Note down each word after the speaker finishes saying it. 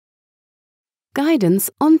Guidance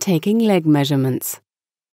on taking leg measurements.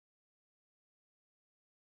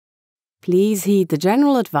 Please heed the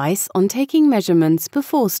general advice on taking measurements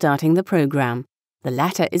before starting the program. The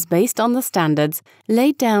latter is based on the standards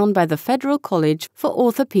laid down by the Federal College for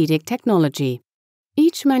Orthopedic Technology.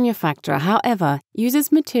 Each manufacturer, however, uses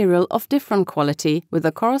material of different quality with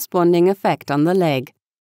a corresponding effect on the leg.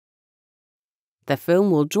 The film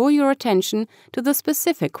will draw your attention to the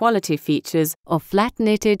specific quality features of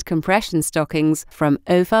flat-knitted compression stockings from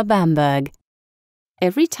OFA Bamberg.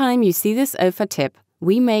 Every time you see this OFA tip,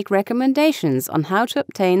 we make recommendations on how to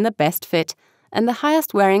obtain the best fit and the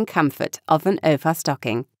highest wearing comfort of an OFA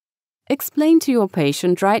stocking. Explain to your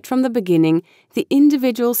patient right from the beginning the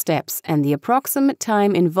individual steps and the approximate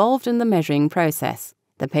time involved in the measuring process.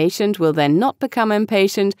 The patient will then not become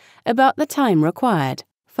impatient about the time required.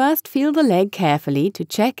 First, feel the leg carefully to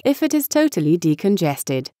check if it is totally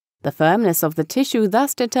decongested. The firmness of the tissue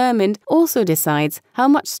thus determined also decides how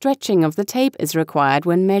much stretching of the tape is required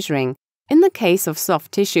when measuring. In the case of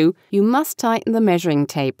soft tissue, you must tighten the measuring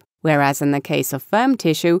tape, whereas in the case of firm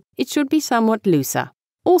tissue, it should be somewhat looser.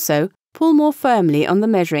 Also, pull more firmly on the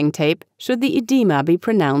measuring tape should the edema be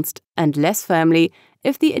pronounced, and less firmly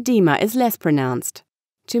if the edema is less pronounced.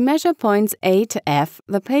 To measure points A to F,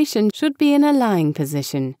 the patient should be in a lying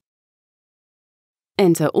position.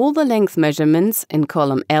 Enter all the length measurements in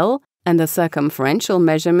column L and the circumferential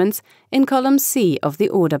measurements in column C of the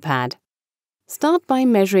order pad. Start by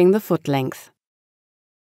measuring the foot length.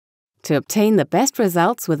 To obtain the best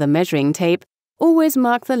results with a measuring tape, always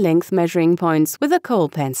mark the length measuring points with a kohl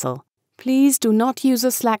pencil. Please do not use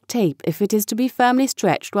a slack tape if it is to be firmly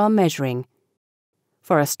stretched while measuring.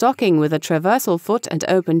 For a stocking with a traversal foot and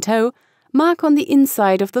open toe, mark on the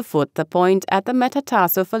inside of the foot the point at the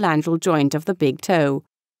metatarsophalangeal joint of the big toe.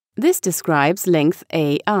 This describes length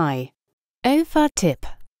AI. OFA tip.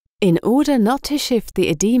 In order not to shift the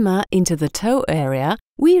edema into the toe area,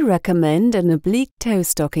 we recommend an oblique toe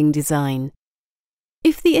stocking design.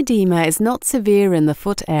 If the edema is not severe in the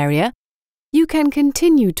foot area, you can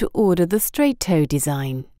continue to order the straight toe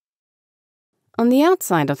design. On the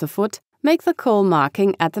outside of the foot, make the kohl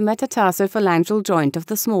marking at the metatarsophalangeal joint of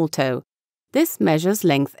the small toe. This measures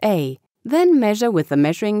length A. Then measure with the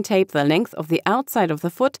measuring tape the length of the outside of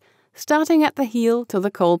the foot, starting at the heel to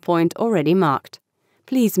the kohl point already marked.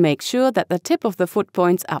 Please make sure that the tip of the foot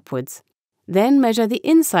points upwards. Then measure the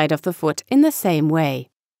inside of the foot in the same way.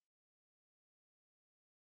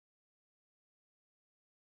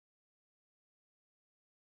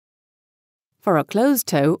 For a closed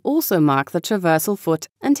toe, also mark the traversal foot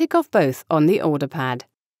and tick off both on the order pad.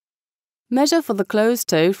 Measure for the closed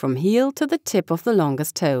toe from heel to the tip of the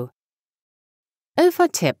longest toe.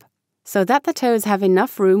 OFA tip. So that the toes have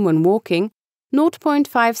enough room when walking,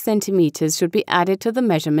 0.5 centimeters should be added to the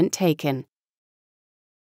measurement taken.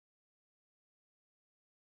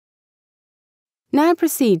 Now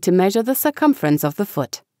proceed to measure the circumference of the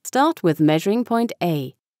foot. Start with measuring point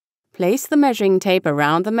A. Place the measuring tape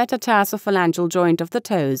around the metatarsophalangeal joint of the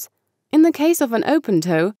toes. In the case of an open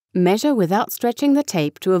toe, measure without stretching the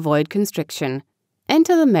tape to avoid constriction.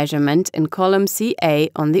 Enter the measurement in column CA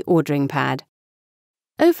on the ordering pad.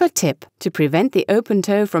 OFA tip. To prevent the open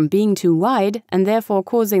toe from being too wide and therefore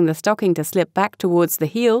causing the stocking to slip back towards the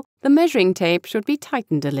heel, the measuring tape should be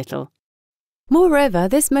tightened a little. Moreover,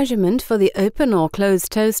 this measurement for the open or closed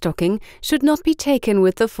toe stocking should not be taken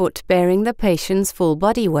with the foot bearing the patient's full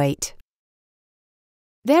body weight.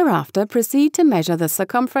 Thereafter, proceed to measure the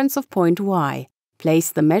circumference of point Y.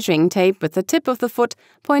 Place the measuring tape with the tip of the foot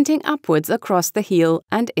pointing upwards across the heel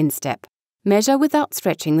and instep. Measure without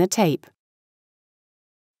stretching the tape.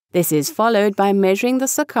 This is followed by measuring the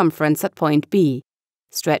circumference at point B.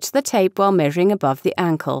 Stretch the tape while measuring above the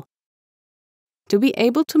ankle. To be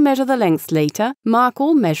able to measure the length later, mark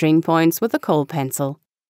all measuring points with a kohl pencil.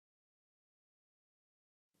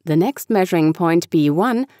 The next measuring point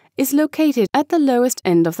B1 is located at the lowest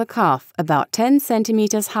end of the calf, about 10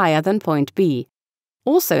 centimeters higher than point B.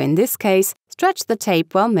 Also in this case, stretch the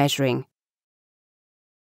tape while measuring.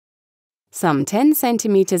 Some 10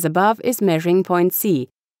 centimeters above is measuring point C,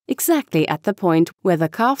 exactly at the point where the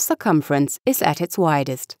calf circumference is at its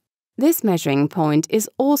widest. This measuring point is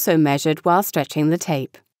also measured while stretching the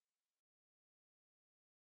tape.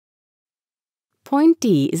 Point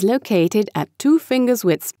D is located at 2 fingers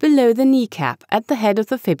widths below the kneecap at the head of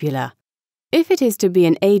the fibula. If it is to be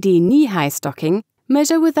an AD knee-high stocking,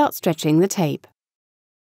 measure without stretching the tape.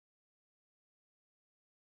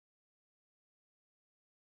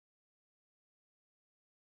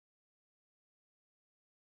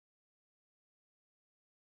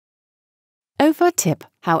 OFA tip.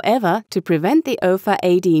 However, to prevent the OFA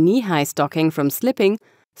AD knee-high stocking from slipping,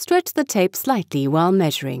 stretch the tape slightly while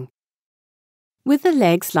measuring. With the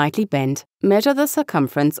leg slightly bent, measure the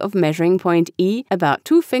circumference of measuring point E about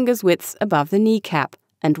 2 fingers widths above the kneecap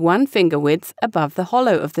and 1 finger width above the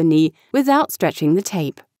hollow of the knee without stretching the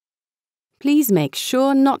tape. Please make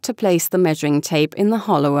sure not to place the measuring tape in the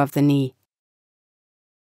hollow of the knee.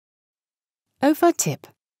 OFA tip.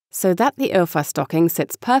 So that the OFA stocking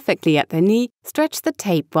sits perfectly at the knee, stretch the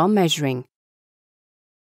tape while measuring.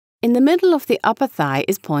 In the middle of the upper thigh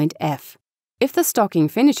is point F. If the stocking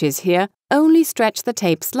finishes here, only stretch the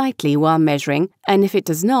tape slightly while measuring, and if it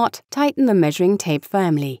does not, tighten the measuring tape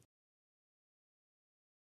firmly.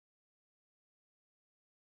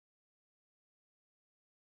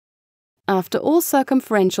 After all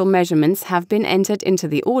circumferential measurements have been entered into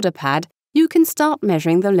the order pad, you can start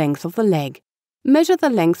measuring the length of the leg. Measure the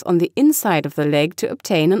length on the inside of the leg to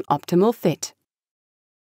obtain an optimal fit.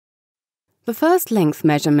 The first length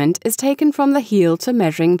measurement is taken from the heel to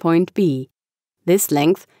measuring point B. This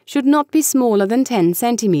length should not be smaller than 10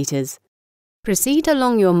 centimeters. Proceed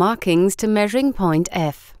along your markings to measuring point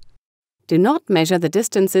F. Do not measure the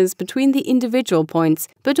distances between the individual points,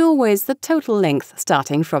 but always the total length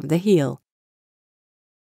starting from the heel.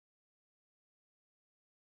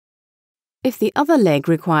 If the other leg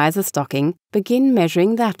requires a stocking, begin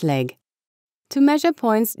measuring that leg. To measure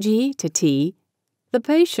points G to T, the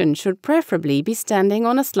patient should preferably be standing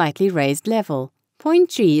on a slightly raised level. Point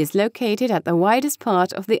G is located at the widest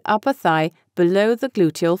part of the upper thigh below the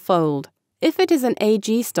gluteal fold. If it is an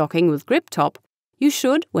AG stocking with grip top, you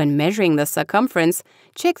should, when measuring the circumference,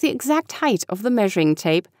 check the exact height of the measuring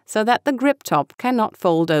tape so that the grip top cannot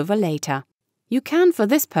fold over later. You can, for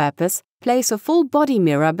this purpose, place a full body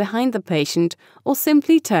mirror behind the patient or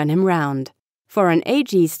simply turn him round. For an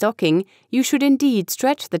AG stocking, you should indeed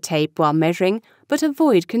stretch the tape while measuring, but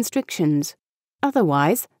avoid constrictions.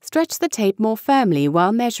 Otherwise, stretch the tape more firmly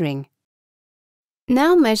while measuring.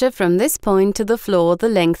 Now measure from this point to the floor the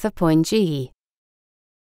length of point G.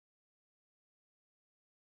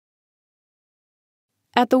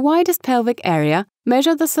 At the widest pelvic area,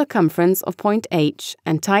 measure the circumference of point H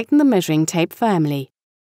and tighten the measuring tape firmly.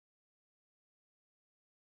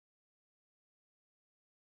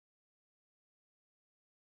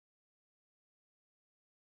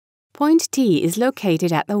 Point T is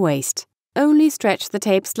located at the waist. Only stretch the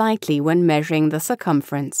tape slightly when measuring the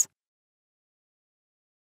circumference.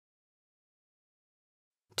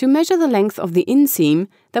 To measure the length of the inseam,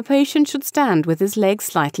 the patient should stand with his legs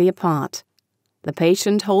slightly apart. The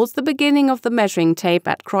patient holds the beginning of the measuring tape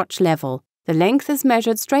at crotch level. The length is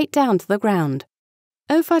measured straight down to the ground.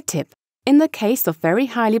 OFA tip. In the case of very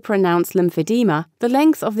highly pronounced lymphedema, the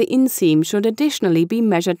length of the inseam should additionally be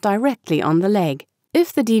measured directly on the leg.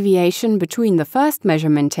 If the deviation between the first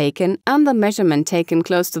measurement taken and the measurement taken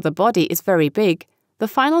close to the body is very big, the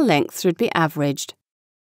final length should be averaged.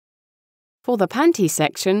 For the panty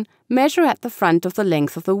section, measure at the front of the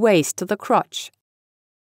length of the waist to the crotch,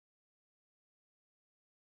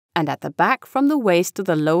 and at the back from the waist to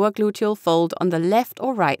the lower gluteal fold on the left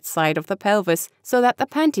or right side of the pelvis so that the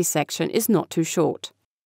panty section is not too short.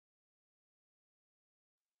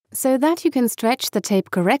 So that you can stretch the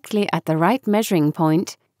tape correctly at the right measuring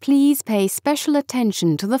point, please pay special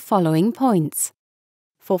attention to the following points.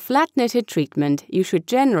 For flat-knitted treatment, you should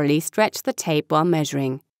generally stretch the tape while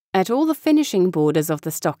measuring. At all the finishing borders of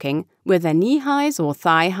the stocking, whether knee-highs or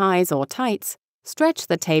thigh-highs or tights, stretch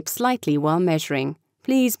the tape slightly while measuring.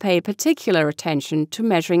 Please pay particular attention to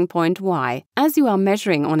measuring point Y. As you are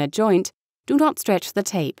measuring on a joint, do not stretch the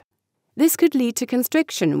tape. This could lead to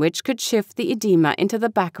constriction, which could shift the edema into the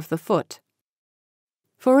back of the foot.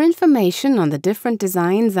 For information on the different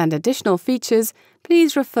designs and additional features,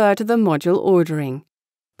 please refer to the module ordering.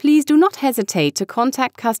 Please do not hesitate to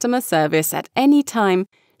contact customer service at any time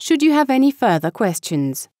should you have any further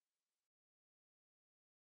questions.